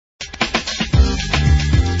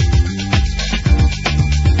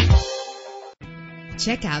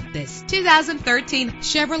Check out this 2013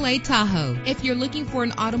 Chevrolet Tahoe. If you're looking for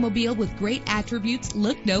an automobile with great attributes,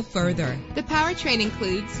 look no further. The powertrain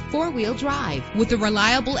includes four-wheel drive with a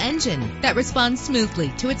reliable engine that responds smoothly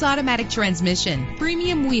to its automatic transmission.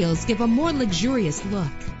 Premium wheels give a more luxurious look.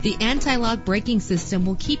 The anti-lock braking system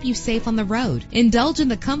will keep you safe on the road. Indulge in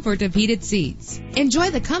the comfort of heated seats. Enjoy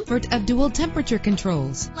the comfort of dual temperature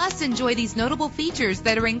controls. Plus, enjoy these notable features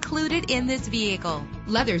that are included in this vehicle: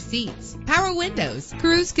 leather seats, power windows,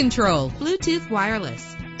 cruise control, Bluetooth wireless,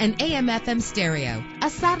 an AM/FM stereo, a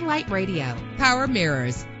satellite radio, power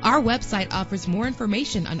mirrors. Our website offers more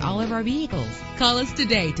information on all of our vehicles. Call us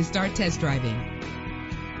today to start test driving.